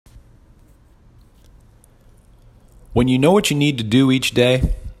When you know what you need to do each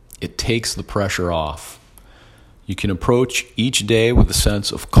day, it takes the pressure off. You can approach each day with a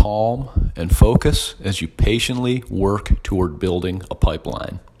sense of calm and focus as you patiently work toward building a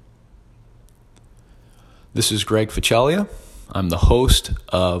pipeline. This is Greg Ficelia. I'm the host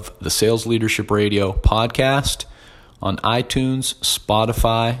of the Sales Leadership Radio podcast on iTunes,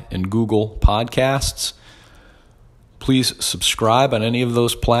 Spotify, and Google Podcasts. Please subscribe on any of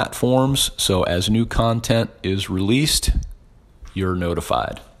those platforms so as new content is released, you're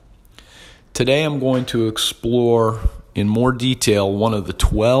notified. Today I'm going to explore in more detail one of the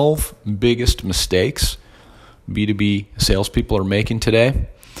 12 biggest mistakes B2B salespeople are making today.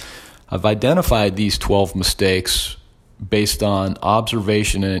 I've identified these 12 mistakes based on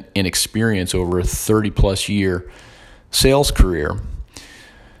observation and experience over a 30-plus year sales career.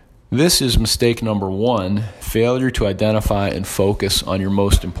 This is mistake number 1, failure to identify and focus on your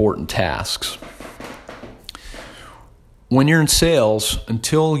most important tasks. When you're in sales,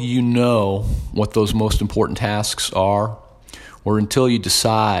 until you know what those most important tasks are, or until you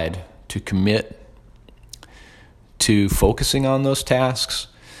decide to commit to focusing on those tasks,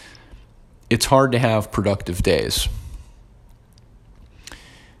 it's hard to have productive days.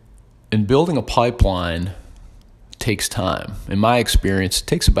 And building a pipeline takes time. In my experience, it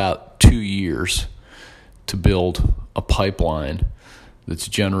takes about 2 years to build a pipeline that's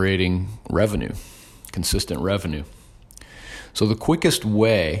generating revenue, consistent revenue. So the quickest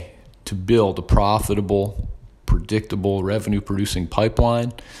way to build a profitable, predictable, revenue-producing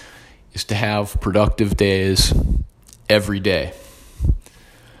pipeline is to have productive days every day.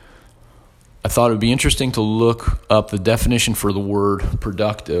 I thought it would be interesting to look up the definition for the word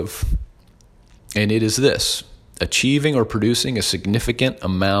productive, and it is this: achieving or producing a significant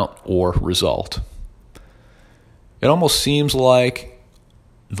amount or result. It almost seems like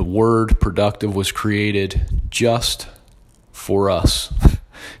the word productive was created just for us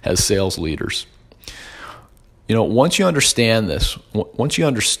as sales leaders. You know, once you understand this, once you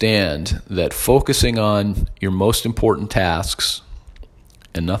understand that focusing on your most important tasks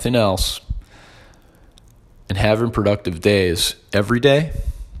and nothing else, and having productive days every day,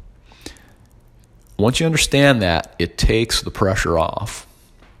 once you understand that, it takes the pressure off.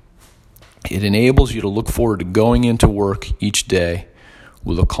 It enables you to look forward to going into work each day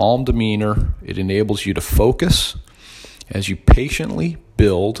with a calm demeanor. It enables you to focus as you patiently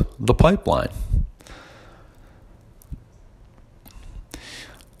build the pipeline.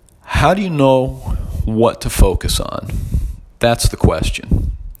 How do you know what to focus on? That's the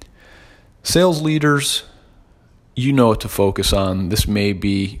question. Sales leaders, you know what to focus on. This may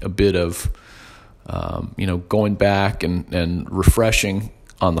be a bit of going back and refreshing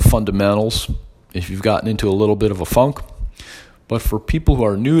on the fundamentals if you've gotten into a little bit of a funk. But for people who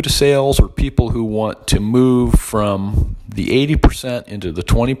are new to sales or people who want to move from the 80% into the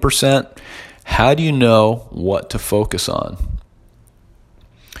 20%, how do you know what to focus on?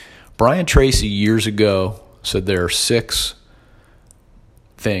 Brian Tracy years ago said there are 6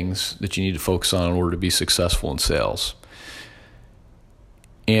 things that you need to focus on in order to be successful in sales.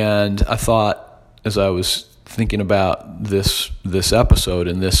 And I thought, as I was thinking about this episode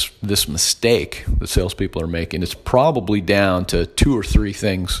and this mistake that salespeople are making, it's probably down to 2 or 3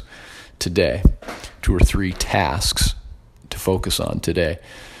 things today, 2 or 3 tasks to focus on today.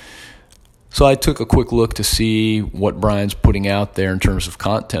 So I took a quick look to see what Brian's putting out there in terms of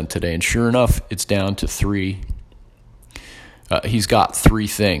content today, and sure enough, it's down to 3. He's got 3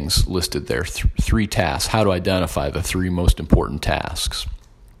 things listed there, 3 tasks, how to identify the 3 most important tasks.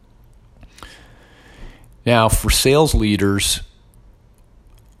 Now, for sales leaders,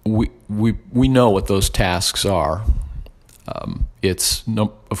 we know what those tasks are.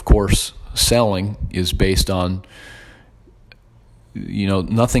 Of course, selling is based on,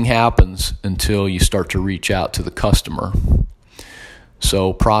 nothing happens until you start to reach out to the customer.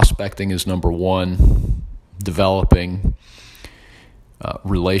 So prospecting is number 1, developing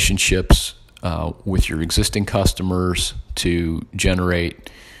relationships with your existing customers to generate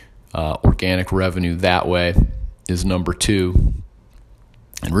organic revenue that way is number 2.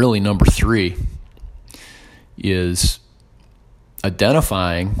 And really number 3 is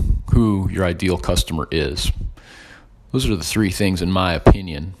identifying who your ideal customer is. Those are the 3 things in my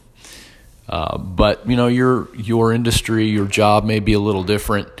opinion. But your industry, your job may be a little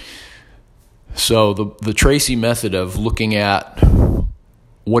different. So the Tracy method of looking at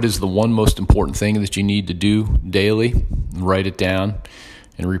what is the one most important thing that you need to do daily, write it down,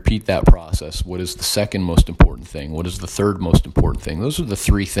 and repeat that process. What is the second most important thing? What is the third most important thing? Those are the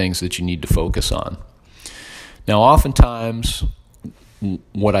 3 things that you need to focus on. Now, oftentimes,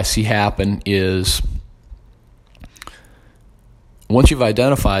 what I see happen is once you've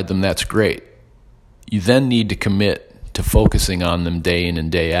identified them, that's great. You then need to commit to focusing on them day in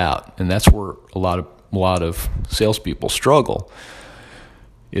and day out. And that's where a lot of salespeople struggle,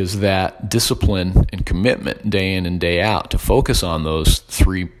 is that discipline and commitment day in and day out to focus on those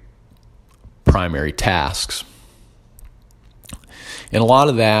 3 primary tasks. And a lot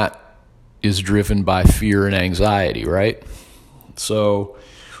of that is driven by fear and anxiety, right? So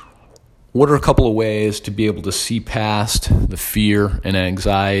what are a couple of ways to be able to see past the fear and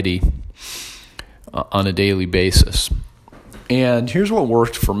anxiety on a daily basis? And here's what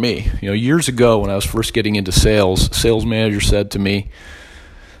worked for me. Years ago when I was first getting into sales, a sales manager said to me,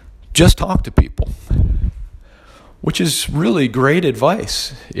 just talk to people, which is really great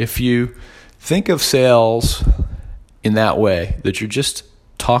advice. If you think of sales in that way, that you're just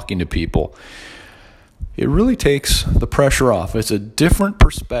talking to people, it really takes the pressure off. It's a different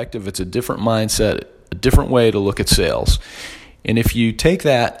perspective. It's a different mindset, a different way to look at sales. And if you take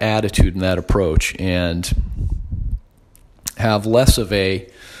that attitude and that approach and have less of a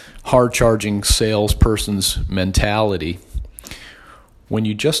hard-charging salesperson's mentality, when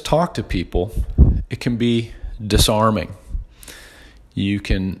you just talk to people, it can be disarming. You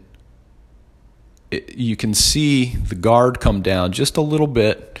can see the guard come down just a little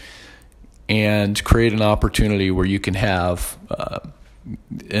bit and create an opportunity where you can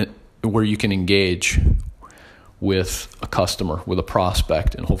engage with a customer, with a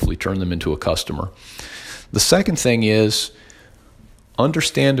prospect, and hopefully turn them into a customer. The second thing is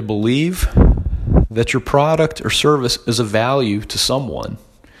understand and believe that your product or service is of value to someone.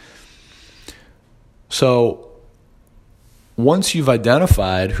 So once you've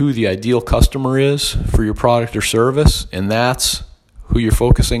identified who the ideal customer is for your product or service, and that's who you're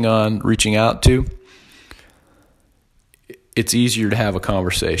focusing on reaching out to, it's easier to have a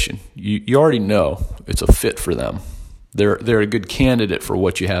conversation. You already know it's a fit for them. They're a good candidate for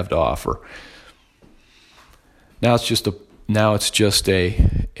what you have to offer. Now it's just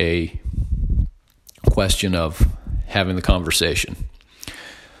a question of having the conversation.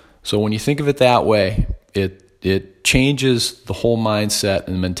 So when you think of it that way, it changes the whole mindset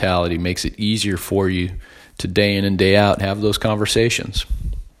and mentality, makes it easier for you to day in and day out have those conversations.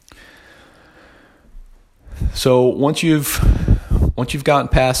 So once you've gotten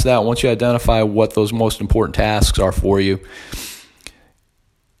past that, once you identify what those most important tasks are for you,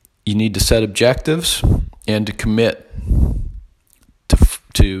 you need to set objectives and to commit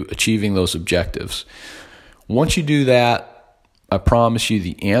to achieving those objectives. Once you do that, I promise you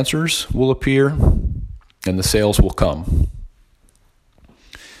the answers will appear and the sales will come.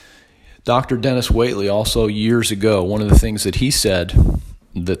 Dr. Dennis Waitley also years ago, one of the things that he said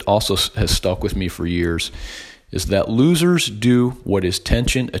that also has stuck with me for years is that losers do what is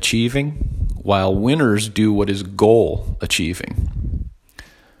tension achieving, while winners do what is goal achieving.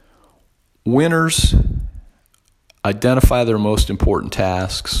 Winners identify their most important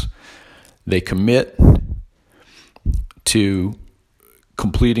tasks. They commit to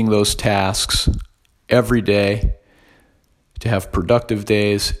completing those tasks every day, to have productive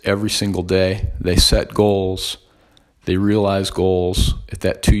days every single day. They set goals. They realize goals. At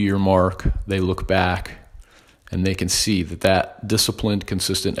that 2-year mark, they look back and they can see that disciplined,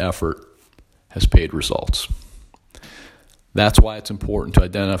 consistent effort has paid results. That's why it's important to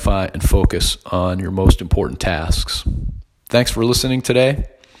identify and focus on your most important tasks. Thanks for listening today.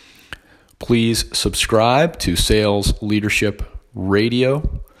 Please subscribe to Sales Leadership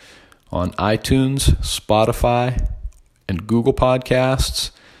Radio on iTunes, Spotify, and Google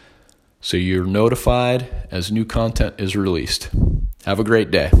Podcasts so you're notified as new content is released. Have a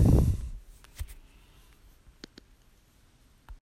great day.